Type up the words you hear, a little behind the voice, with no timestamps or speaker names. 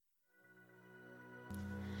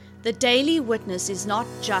The Daily Witness is not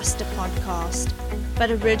just a podcast,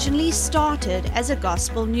 but originally started as a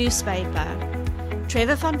gospel newspaper.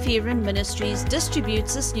 Trevor Van Vieren Ministries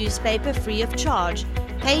distributes this newspaper free of charge,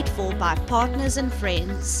 paid for by partners and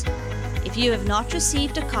friends. If you have not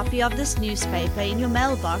received a copy of this newspaper in your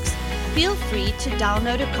mailbox, feel free to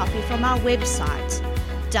download a copy from our website,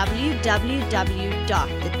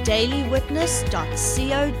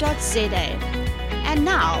 www.thedailywitness.co.za. And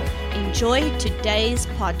now, enjoy today's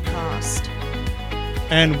podcast.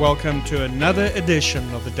 And welcome to another edition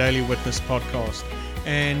of the Daily Witness podcast.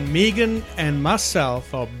 And Megan and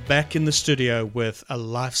myself are back in the studio with A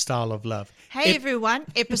Lifestyle of Love. Hey everyone,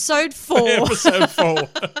 episode 4. Episode 4.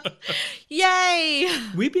 Yay!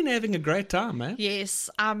 We've been having a great time, man. Yes,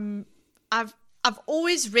 I've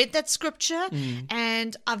always read that scripture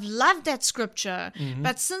and I've loved that scripture.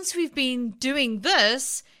 But since we've been doing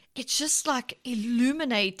this, it's just like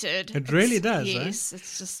illuminated. It really does, Yes, eh?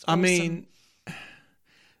 it's just I awesome. mean,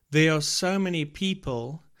 there are so many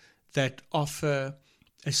people that offer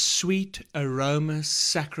a sweet aroma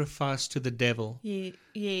sacrifice to the devil.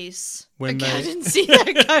 Yes. When okay, I they- didn't see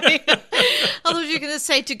that coming. I thought you were going to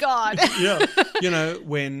say to God. Yeah. You know,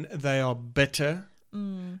 when they are bitter,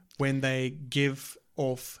 when they give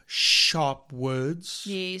off sharp words,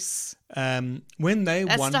 Yes. when they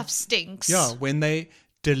That want, stuff stinks. yeah, when they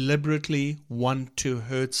deliberately want to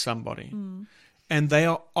hurt somebody, and they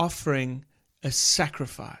are offering a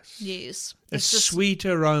sacrifice, Yes. a It's just- sweet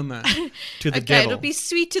aroma to the okay, devil, it'll be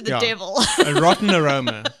sweet to the Yeah. devil. a rotten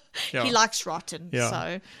aroma. Yeah. He likes rotten. Yeah.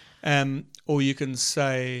 So, Or you can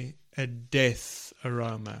say a death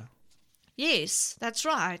aroma yes, that's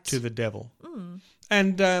right. to the devil.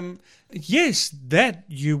 And yes, that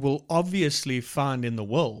you will obviously find in the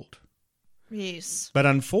world, Yes. but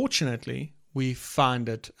unfortunately, we find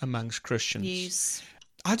it amongst Christians. Yes.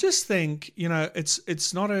 I just think, you know,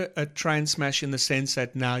 it's not a train smash in the sense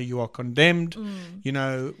that now you are condemned. You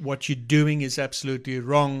know, what you're doing is absolutely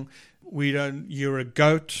wrong. You're a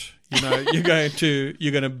goat. You know, you're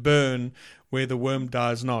going to burn where the worm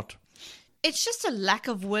dies not. It's just a lack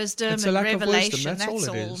of wisdom It's a and lack of revelation. wisdom. That's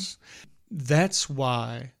all it is. That's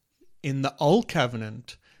why in the Old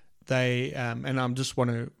Covenant, they, and I just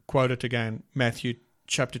want to quote it again, Matthew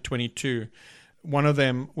chapter 22. One of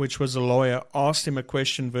them, which was a lawyer, asked him a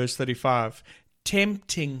question, verse 35,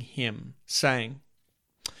 tempting him, saying,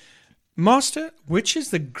 Master, which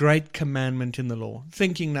is the great commandment in the law?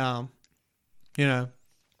 Thinking now, you know,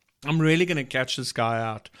 I'm really going to catch this guy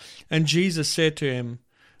out. And Jesus said to him,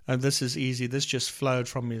 and this is easy, this just flowed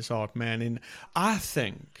from his heart, man. And I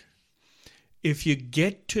think if you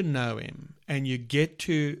get to know him and you get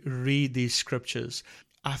to read these scriptures,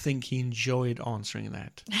 I think he enjoyed answering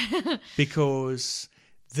that because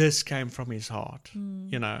this came from his heart,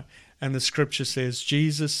 you know. And the scripture says,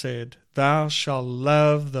 Jesus said, Thou shalt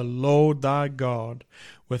love the Lord thy God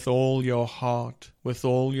with all your heart, with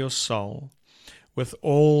all your soul, with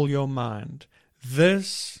all your mind.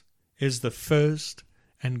 This is the first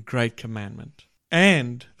and great commandment.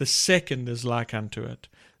 And the second is like unto it.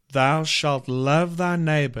 Thou shalt love thy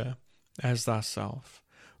neighbor as thyself.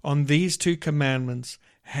 On these two commandments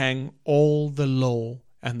hang all the law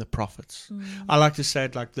and the prophets. I like to say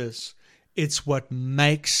it like this. It's what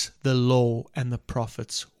makes the law and the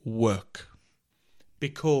prophets work.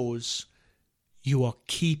 Because you are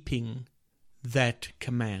keeping that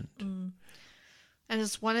command. And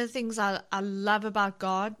it's one of the things I love about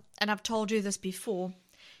God, and I've told you this before.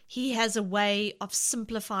 He has a way of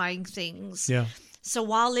simplifying things. Yeah. So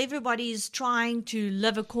while everybody's trying to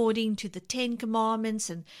live according to the 10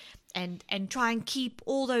 commandments and try and keep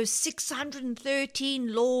all those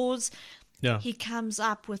 613 laws, Yeah. he comes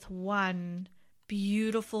up with one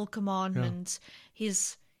beautiful commandment.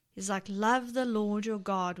 He's like, love the Lord your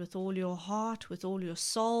God with all your heart, with all your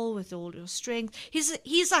soul, with all your strength.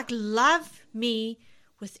 He's like, love me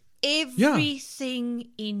with everything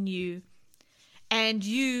in you, and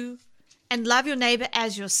love your neighbor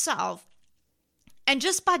as yourself. And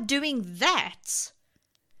just by doing that,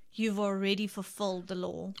 you've already fulfilled the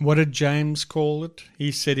law. What did James call it?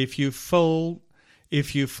 He said, if you fulfill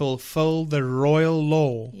the royal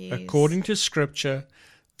law Yes. according to Scripture,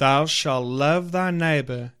 thou shalt love thy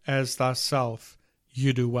neighbor as thyself,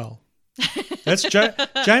 you do well. That's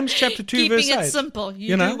James chapter 2, Keeping verse 8. it simple,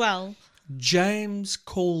 you know? do well. James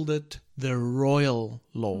called it the royal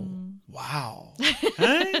law. Wow.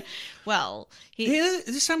 Hey? Well,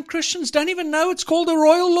 Some Christians don't even know it's called the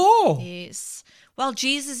royal law. yes. Well,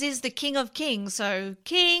 Jesus is the King of Kings, so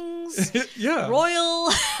kings, Yeah. royal.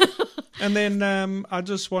 And then I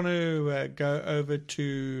just want to go over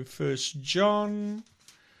to 1 John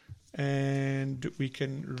and we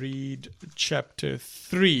can read chapter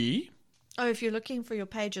 3. Oh, if you're looking for your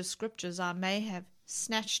page of scriptures, I may have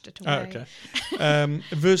snatched it Oh, away. okay.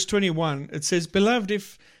 Verse 21, it says, Beloved,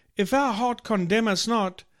 if our heart condemn us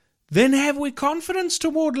not, then have we confidence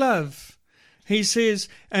toward love. He says,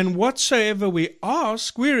 and whatsoever we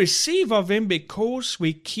ask, we receive of him because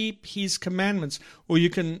we keep his commandments. Or you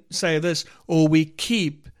can say this, or we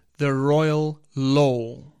keep the royal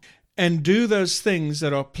law and do those things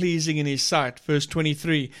that are pleasing in his sight. Verse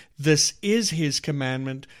 23, this is his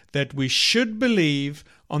commandment, that we should believe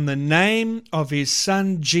on the name of his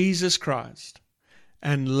Son, Jesus Christ,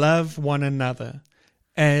 and love one another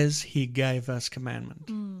as he gave us commandment.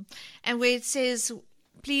 And where it says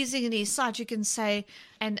pleasing in his sight, you can say,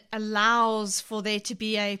 and allows for there to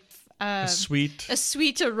be a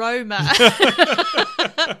sweet aroma.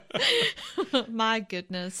 My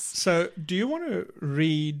goodness. So, do you want to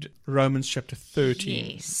read Romans chapter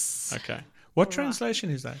 13? Yes. Okay. What translation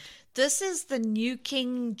is that? This is the New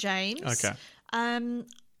King James. Okay.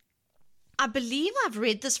 I believe I've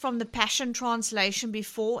read this from the Passion Translation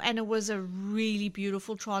before, and it was a really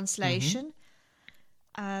beautiful translation.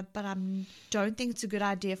 But I don't think it's a good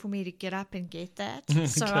idea for me to get up and get that.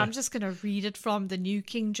 So I'm just going to read it from the New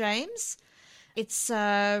King James. It's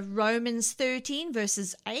Romans 13,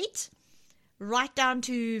 verses 8, right down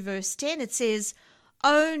to verse 10. It says,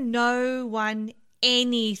 owe no one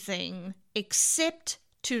anything except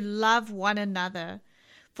to love one another,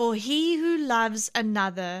 for he who loves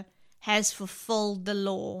another has fulfilled the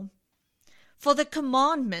law. For the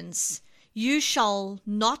commandments, you shall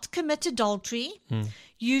not commit adultery,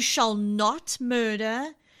 you shall not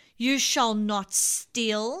murder, you shall not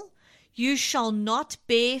steal, you shall not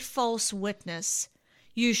bear false witness,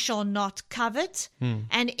 you shall not covet,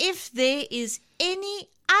 and if there is any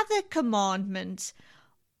other commandment,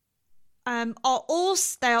 they are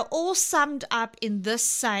all summed up in this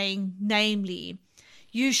saying, namely,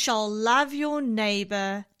 you shall love your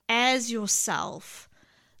neighbor as yourself.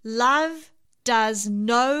 Love does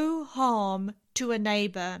no harm to a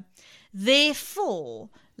neighbor. Therefore,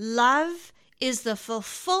 love is the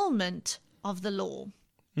fulfillment of the law.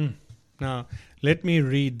 Now, let me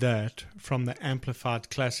read that from the Amplified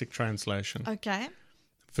Classic Translation. Okay.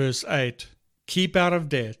 Verse 8, keep out of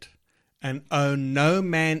debt and owe no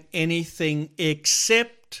man anything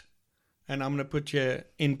except, and I'm going to put here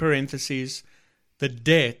in parentheses, the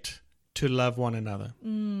debt to love one another.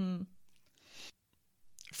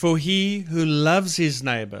 For he who loves his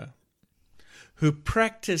neighbor, who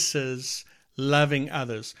practices loving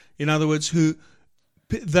others, in other words,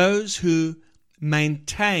 those who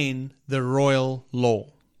maintain the royal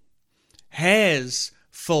law, has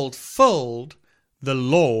fulfilled the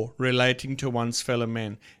law relating to one's fellow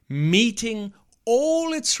men, meeting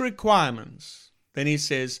all its requirements. Then he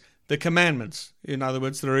says, the commandments, in other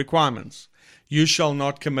words, the requirements. You shall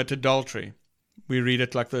not commit adultery. We read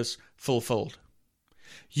it like this, fulfilled.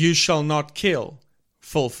 You shall not kill,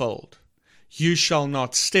 fulfilled. You shall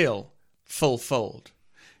not steal, fulfilled.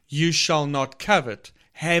 You shall not covet,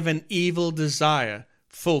 have an evil desire,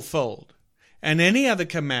 fulfilled. And any other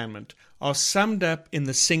commandment are summed up in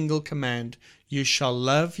the single command, you shall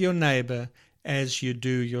love your neighbor as you do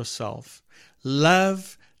yourself.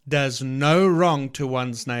 Love does no wrong to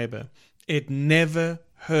one's neighbor. It never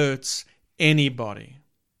hurts anybody.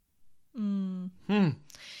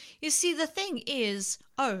 You see, the thing is,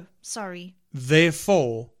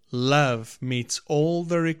 Therefore, love meets all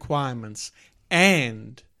the requirements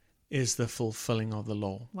and is the fulfilling of the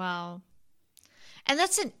law. Wow. And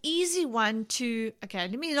that's an easy one to, okay,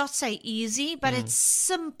 let me not say easy, but it's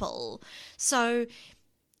simple. So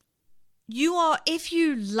if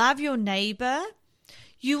you love your neighbor,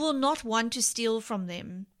 you will not want to steal from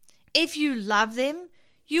them. If you love them,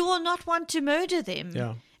 you will not want to murder them.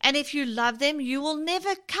 Yeah. And if you love them, you will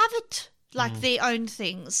never covet their own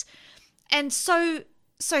things. And so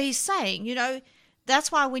he's saying,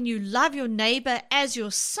 that's why when you love your neighbor as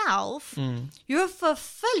yourself, you're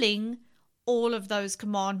fulfilling all of those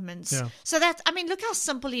commandments. Yeah. So look how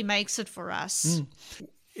simple he makes it for us.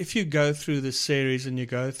 If you go through this series and you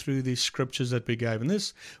go through these scriptures that we gave,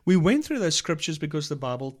 and we went through those scriptures because the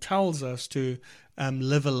Bible tells us to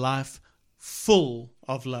live a life full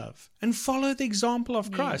of love and follow the example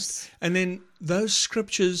of Christ. Yes. And then those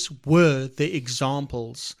scriptures were the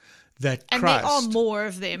examples that And Christ... there are more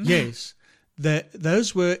of them. Yes.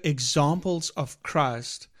 Those were examples of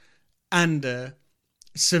Christ under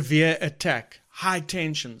severe attack, high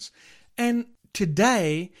tensions. And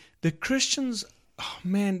today, the Christians,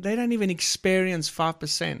 they don't even experience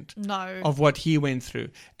 5% No. of what he went through.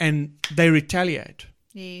 And they retaliate.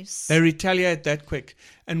 Yes. They retaliate that quick.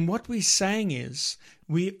 And what we're saying is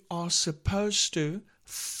we are supposed to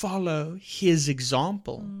follow his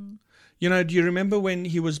example. You know, do you remember when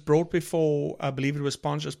he was brought before, I believe it was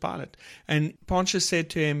Pontius Pilate, and Pontius said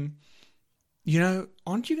to him, you know,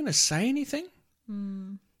 aren't you going to say anything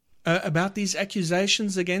about these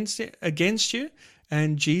accusations against you?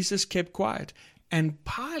 And Jesus kept quiet. And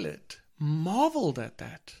Pilate marveled at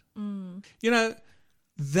that. You know,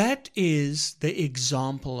 that is the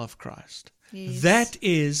example of Christ. Yes. That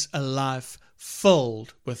is a life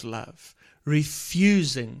filled with love,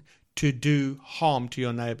 refusing to do harm to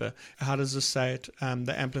your neighbor. How does it say it?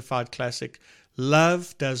 The Amplified Classic.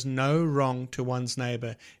 Love does no wrong to one's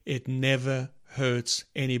neighbor. It never hurts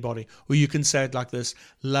anybody. Or you can say it like this.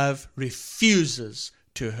 Love refuses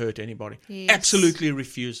to hurt anybody. Yes. Absolutely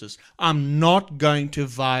refuses. I'm not going to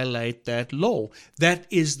violate that law. That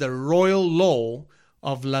is the royal law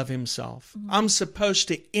of love himself. I'm supposed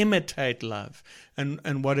to imitate love.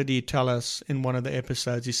 And what did he tell us in one of the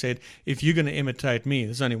episodes? He said, if you're going to imitate me,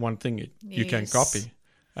 there's only one thing you can Yes. copy,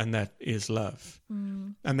 and that is love.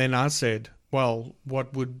 And then I said, well,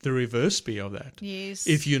 what would the reverse be of that? Yes.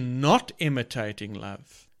 If you're not imitating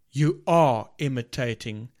love, you are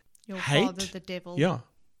imitating Your hate. father, the devil. Yeah.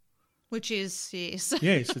 Which is, yes.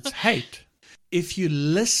 Yes, it's hate. If you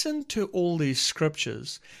listen to all these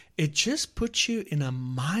scriptures, it just puts you in a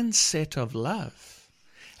mindset of love.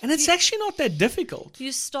 And it's actually not that difficult.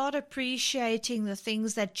 You start appreciating the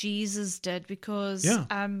things that Jesus did, because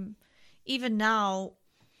Yeah. even now,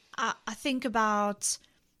 I think about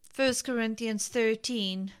 1 Corinthians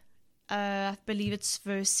 13, I believe it's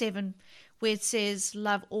verse 7, where it says,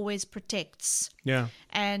 love always protects. Yeah.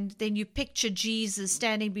 And then you picture Jesus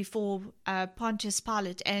standing before Pontius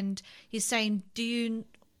Pilate, and he's saying,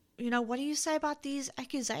 what do you say about these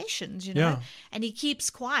accusations, Yeah. And he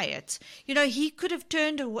keeps quiet. He could have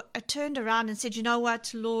turned around and said, you know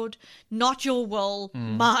what, Lord, not your will,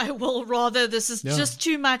 my will rather. This is Yeah. just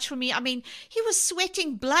too much for me. I mean, he was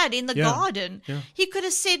sweating blood in the Yeah. garden. Yeah. He could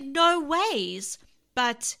have said no ways,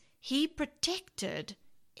 but he protected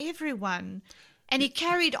everyone. And he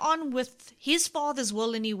carried on with his Father's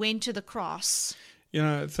will, and he went to the cross. You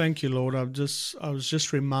know, thank you, Lord. I was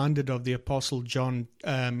just reminded of the Apostle John.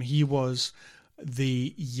 He was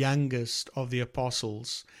the youngest of the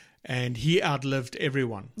apostles, and he outlived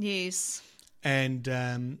everyone. Yes. And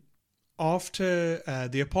after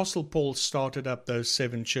the Apostle Paul started up those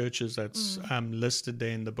 7 churches that's listed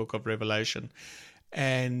there in the book of Revelation,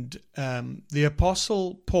 and the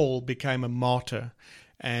Apostle Paul became a martyr,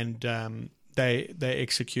 and they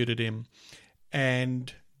executed him.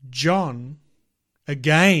 And John,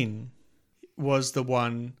 again, was the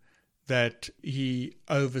one that he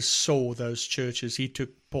oversaw those churches. He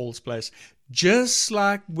took Paul's place, just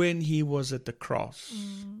like when he was at the cross.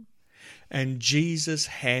 And Jesus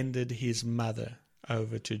handed his mother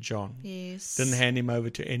over to John. Yes. Didn't hand him over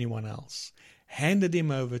to anyone else. Handed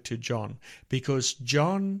him over to John, because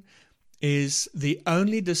John is the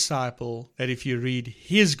only disciple that, if you read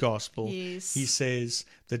his gospel, Yes. he says,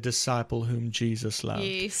 the disciple whom Jesus loved.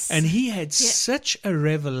 Yes. And he had such a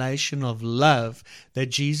revelation of love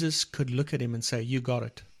that Jesus could look at him and say, you got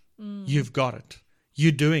it. You've got it.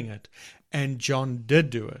 You're doing it. And John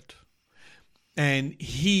did do it. And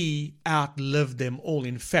he outlived them all.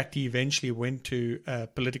 In fact, he eventually went to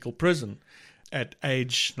political prison at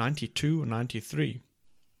age 92 or 93.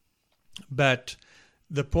 But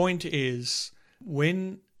the point is,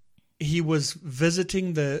 when he was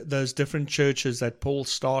visiting those different churches that Paul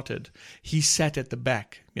started, he sat at the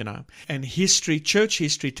back, And church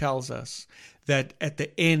history tells us that at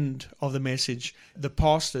the end of the message, the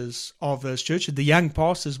pastors of those churches, the young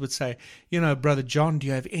pastors, would say, Brother John, do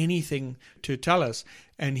you have anything to tell us?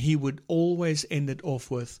 And he would always end it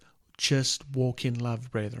off with, just walk in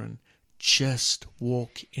love, brethren. Just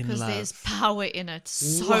walk in love. Because there's power in it.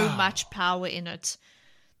 So Wow. much power in it.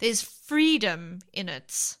 There's freedom in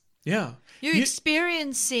it. Yeah. You're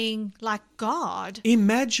experiencing like God.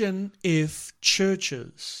 Imagine if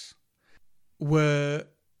churches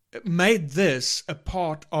made this a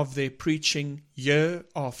part of their preaching year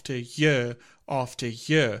after year after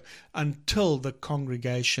year until the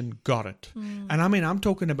congregation got it. And I'm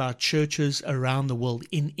talking about churches around the world,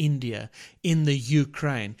 in India, in the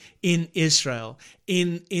Ukraine, in Israel,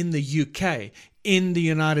 in the UK, in the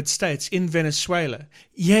United States, in Venezuela,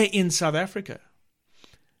 in South Africa,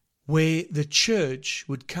 where the church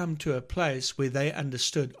would come to a place where they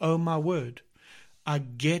understood, oh my word, I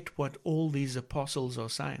get what all these apostles are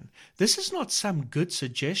saying. This is not some good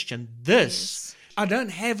suggestion. I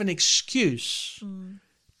don't have an excuse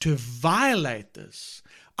to violate this.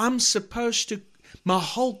 I'm supposed to My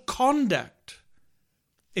whole conduct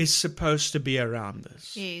is supposed to be around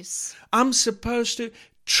this. Yes. I'm supposed to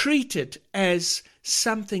treat it as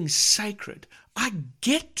something sacred. I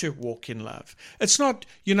get to walk in love. It's not,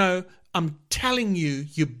 I'm telling you,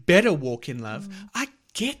 you better walk in love. I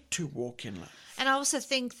get to walk in love. And I also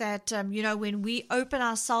think that, when we open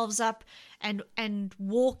ourselves up and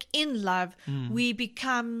walk in love, we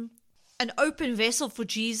become an open vessel for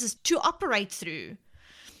Jesus to operate through.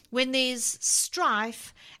 When there's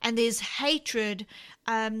strife and there's hatred,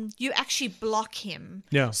 you actually block him.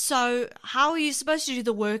 Yeah. So how are you supposed to do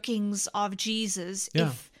the workings of Jesus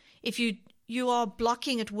if you are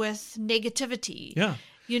blocking it with negativity? Yeah.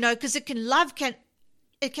 Because it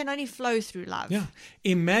can only flow through love. Yeah.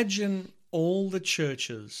 Imagine all the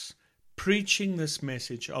churches preaching this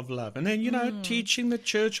message of love, and then teaching the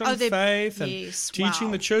church on faith, and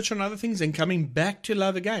teaching the church on other things, and coming back to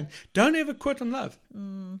love again. Don't ever quit on love.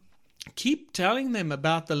 Keep telling them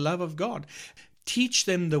about the love of God. Teach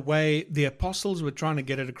them the way the apostles were trying to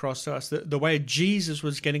get it across to us, the way Jesus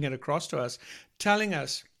was getting it across to us, telling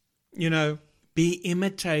us, be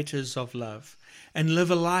imitators of love and live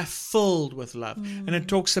a life filled with love. And it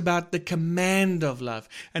talks about the command of love.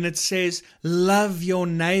 And it says, love your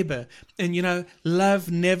neighbor. And, love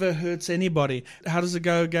never hurts anybody. How does it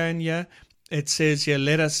go again? Yeah. It says,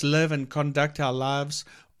 let us live and conduct our lives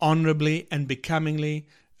honorably and becomingly.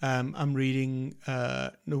 I'm reading,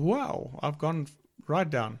 wow, I've gone right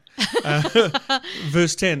down.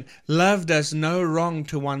 Verse 10, love does no wrong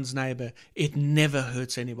to one's neighbor. It never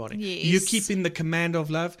hurts anybody. Yes. You keep in the command of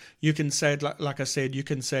love. You can say it, like I said, you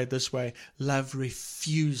can say it this way. Love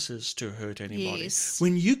refuses to hurt anybody. Yes.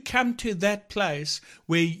 When you come to that place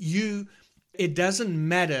where it doesn't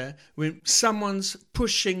matter when someone's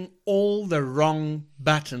pushing all the wrong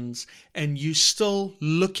buttons and you still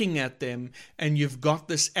looking at them and you've got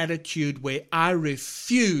this attitude where I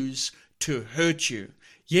refuse to hurt you.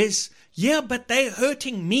 Yes, but they're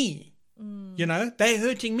hurting me. They're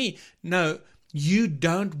hurting me. No, you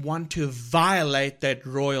don't want to violate that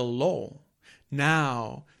royal law.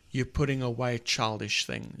 Now you're putting away childish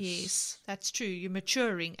things. Yes, that's true. You're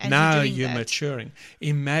maturing. Now you're maturing.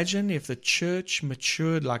 Imagine if the church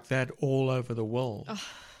matured like that all over the world. Oh,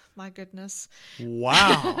 my goodness.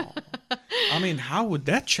 Wow. I mean, how would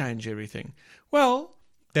that change everything? Well,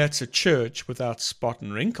 that's a church without spot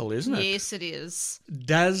and wrinkle, isn't it? Yes, it is.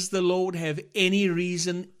 Does the Lord have any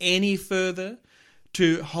reason any further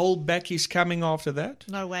to hold back his coming after that?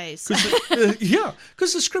 No ways.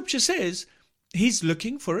 Because the scripture says he's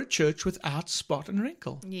looking for a church without spot and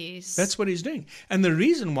wrinkle. Yes. That's what he's doing. And the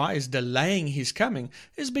reason why he's delaying his coming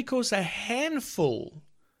is because a handful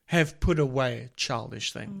have put away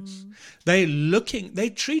childish things. They're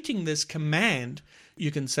treating this command,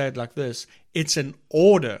 you can say it like this, it's an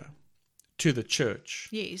order to the church.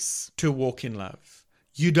 Yes. To walk in love.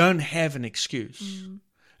 You don't have an excuse.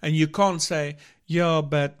 And you can't say,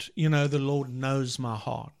 but, the Lord knows my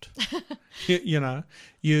heart.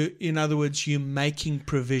 In other words, you're making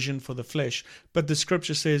provision for the flesh. But the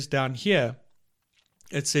scripture says down here,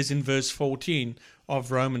 it says in verse 14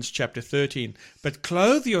 of Romans chapter 13, but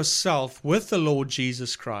clothe yourself with the Lord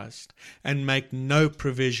Jesus Christ and make no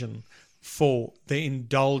provision for the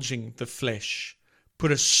indulging the flesh.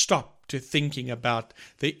 Put a stop to thinking about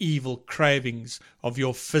the evil cravings of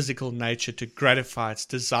your physical nature to gratify its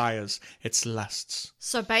desires, its lusts.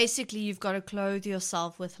 So basically, you've got to clothe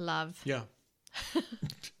yourself with love. Yeah.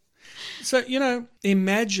 So,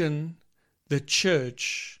 imagine the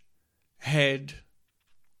church had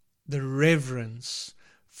the reverence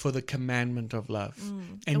for the commandment of love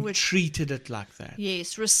and treated it like that.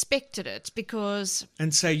 Yes, respected it because...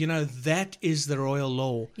 And say, that is the royal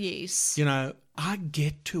law. Yes. I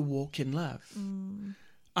get to walk in love.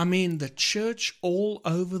 I mean, the church all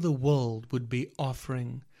over the world would be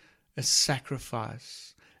offering a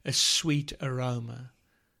sacrifice, a sweet aroma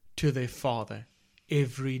to their Father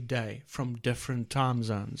every day from different time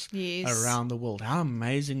zones around the world. How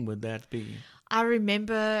amazing would that be? I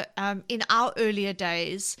remember in our earlier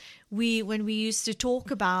days, when we used to talk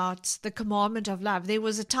about the commandment of love, there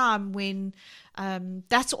was a time when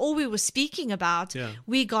that's all we were speaking about. Yeah.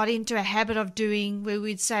 We got into a habit of doing where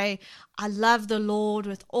we'd say, I love the Lord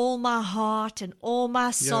with all my heart and all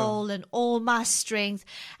my soul and all my strength,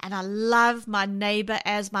 and I love my neighbor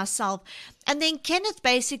as myself. And then Kenneth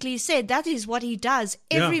basically said that is what he does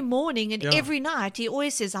every morning and every night. He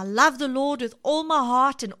always says, I love the Lord with all my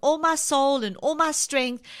heart and all my soul and all my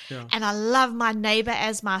strength, and I love my neighbor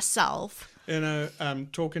as myself.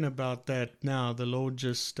 Talking about that now, the Lord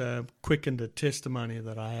just quickened a testimony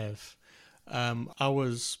that I have. I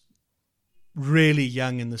was really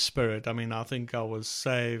young in the spirit. I mean, I think I was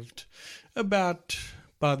saved about,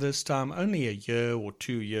 by this time, only a year or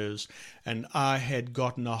 2 years, and I had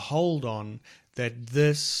gotten a hold on that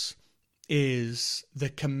this is the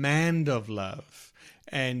command of love.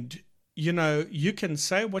 And, you know, you can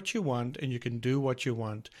say what you want and you can do what you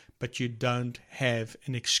want, but you don't have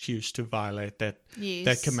an excuse to violate that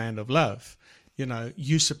command of love. You know,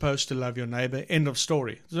 you're supposed to love your neighbor, end of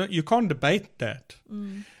story. So you can't debate that.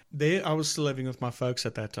 There, I was still living with my folks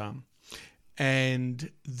at that time.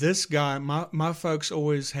 And this guy, my folks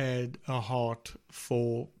always had a heart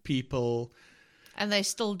for people. And they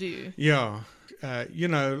still do. Yeah. You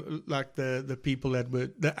know, like the people that were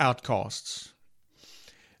the outcasts.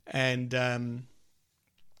 And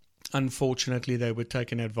unfortunately, they were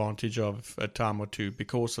taken advantage of a time or two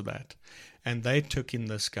because of that. And they took in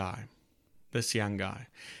this guy, this young guy.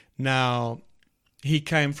 Now, he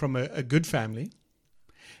came from a good family.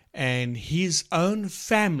 And his own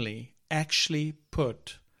family actually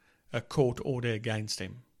put a court order against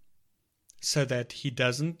him so that he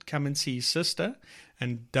doesn't come and see his sister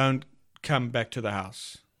and don't come back to the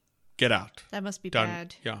house. Get out. That must be Don't,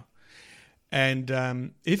 bad. Yeah.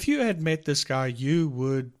 And if you had met this guy, you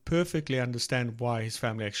would perfectly understand why his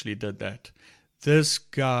family actually did that. This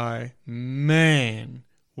guy, man,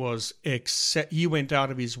 he went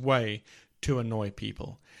out of his way to annoy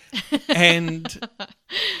people. And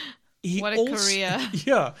what a career.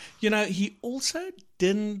 Yeah. You know, he also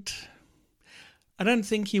I don't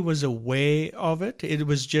think he was aware of it. It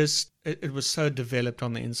was just, it was so developed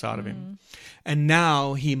on the inside of him. And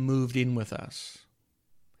now he moved in with us.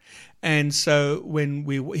 And so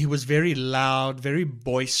he was very loud, very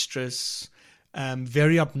boisterous,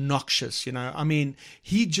 very obnoxious, you know. I mean,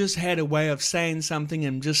 he just had a way of saying something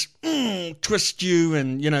and just twist you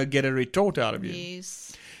and, you know, get a retort out of you.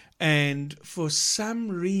 Yes. And for some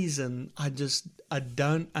reason, I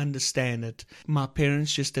don't understand it. My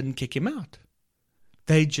parents just didn't kick him out.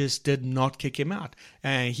 They just did not kick him out.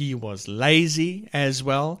 And he was lazy as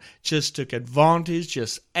well, just took advantage,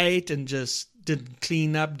 just ate and just didn't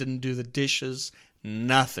clean up, didn't do the dishes,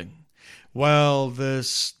 nothing. Well,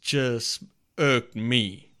 this just irked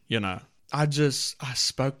me, you know. I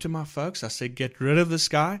spoke to my folks. I said, get rid of this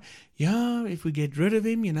guy. Yeah, if we get rid of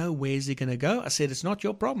him, you know, where's he going to go? I said, it's not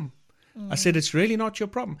your problem. I said, it's really not your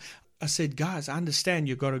problem. I said, guys, I understand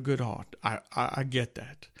you've got a good heart. I get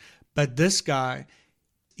that. But this guy,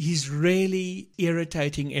 he's really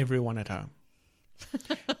irritating everyone at home.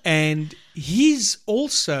 And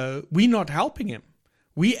we're not helping him.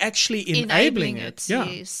 We're actually enabling it. Yeah.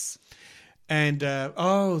 Yes. And,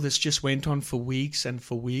 this just went on for weeks and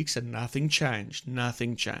nothing changed.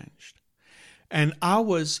 Nothing changed. And I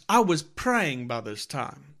was praying by this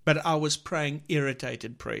time, but I was praying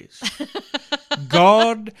irritated prayers.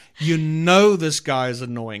 God, you know this guy is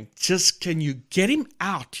annoying. Just can you get him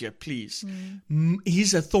out here, please?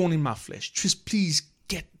 He's a thorn in my flesh. Just please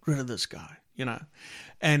get rid of this guy, you know.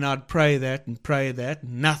 And I'd pray that, and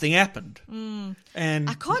nothing happened. And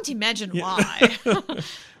I can't imagine why.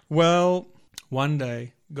 Well, one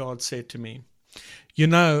day God said to me, you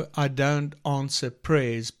know, I don't answer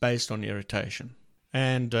prayers based on irritation.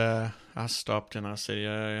 And I stopped and I said,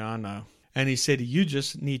 yeah, I know. And he said, you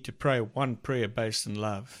just need to pray one prayer based in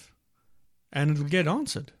love, and it'll get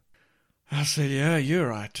answered. I said, yeah, you're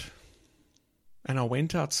right. And I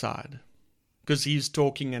went outside. Because he's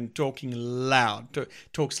talking loud,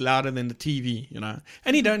 talks louder than the TV, you know.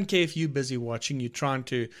 And he don't care if you're busy watching, you're trying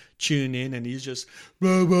to tune in, and he's just,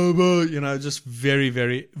 blah, blah, blah, you know, just very,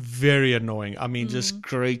 very, very annoying. I mean, just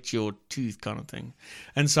grate your teeth kind of thing.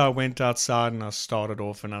 And so I went outside and I started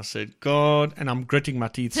off and I said, God, and I'm gritting my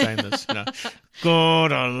teeth saying this, you know,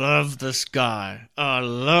 God, I love this guy. I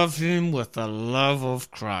love him with the love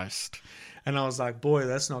of Christ. And I was like, boy,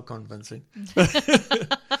 that's not convincing.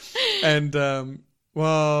 And,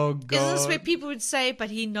 well, God. Is this where people would say, but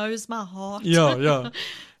he knows my heart? Yeah.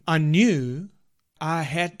 I knew I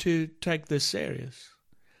had to take this serious.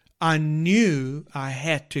 I knew I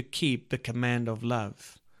had to keep the command of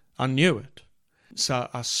love. I knew it. So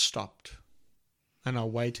I stopped. And I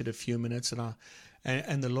waited a few minutes.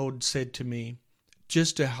 And the Lord said to me,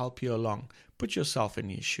 just to help you along, put yourself in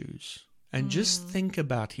his shoes. And just think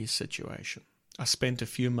about his situation. I spent a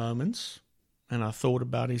few moments and I thought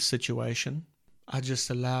about his situation. I just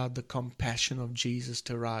allowed the compassion of Jesus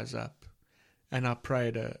to rise up. And I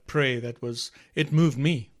prayed a prayer it moved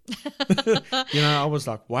me. You know, I was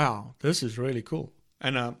like, wow, this is really cool.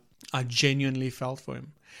 And I genuinely felt for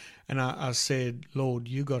him. And I said, Lord,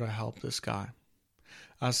 you got to help this guy.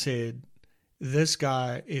 I said, this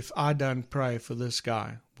guy, if I don't pray for this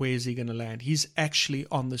guy, where is he going to land? He's actually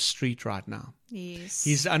on the street right now. Yes.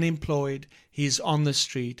 He's unemployed. He's on the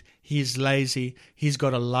street. He's lazy. He's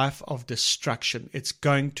got a life of destruction. It's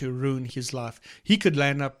going to ruin his life. He could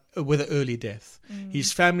land up with an early death.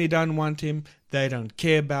 His family don't want him. They don't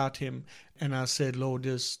care about him. And I said, Lord,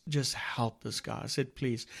 just help this guy. I said,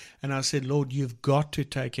 please. And I said, Lord, you've got to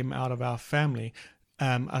take him out of our family.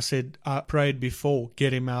 I said, I prayed before,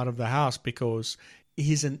 get him out of the house because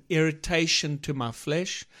he's an irritation to my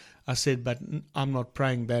flesh. I said, but I'm not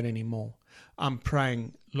praying that anymore. I'm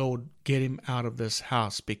praying, Lord, get him out of this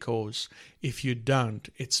house because if you don't,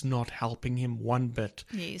 it's not helping him one bit.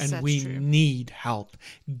 Yes, and that's we true. need help.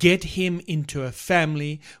 Get him into a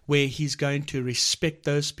family where he's going to respect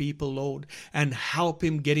those people, Lord, and help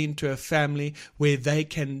him get into a family where they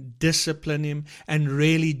can discipline him and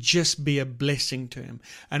really just be a blessing to him.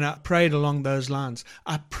 And I prayed along those lines.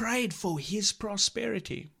 I prayed for his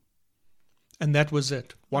prosperity. And that was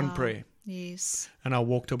it. One Wow. prayer. Yes. And I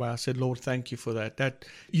walked away. I said, Lord, thank you for that. That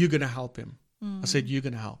you're going to help him. I said, you're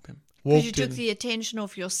going to help him. Because you took the attention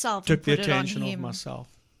off yourself took and the put it on attention off him. myself.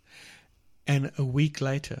 And a week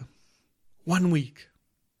later, 1 week,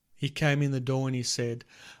 he came in the door and he said,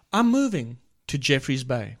 I'm moving to Jeffreys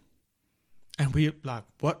Bay. And we like,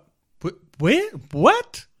 what? Where?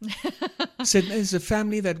 What? Said, there's a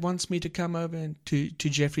family that wants me to come over to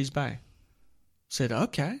Jeffreys Bay. Said,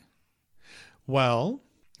 okay. Well,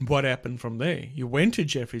 what happened from there? You went to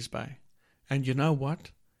Jeffreys Bay. And you know what?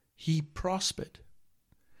 He prospered.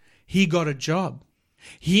 He got a job.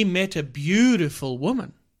 He met a beautiful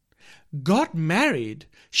woman. Got married.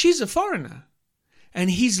 She's a foreigner. And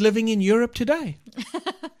he's living in Europe today.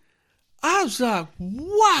 I was like,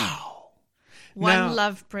 wow. One Now-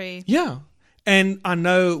 love prayer. Yeah. And I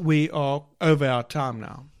know we are over our time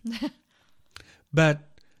now. But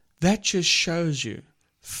that just shows you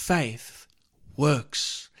faith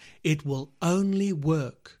works. It will only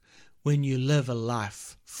work when you live a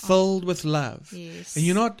life filled with love. Yes.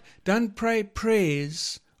 And don't pray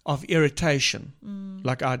prayers of irritation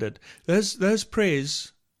like I did. Those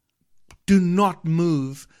prayers do not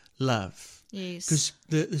move love. Yes.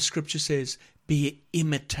 Because the scripture says, be an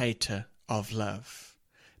imitator of love.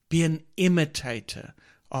 Be an imitator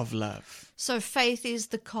of love. So faith is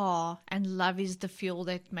the car and love is the fuel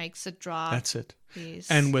that makes it drive. That's it.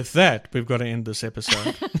 Yes. And with that, we've got to end this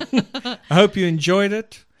episode. I hope you enjoyed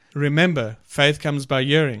it. Remember, faith comes by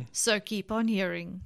hearing. So keep on hearing.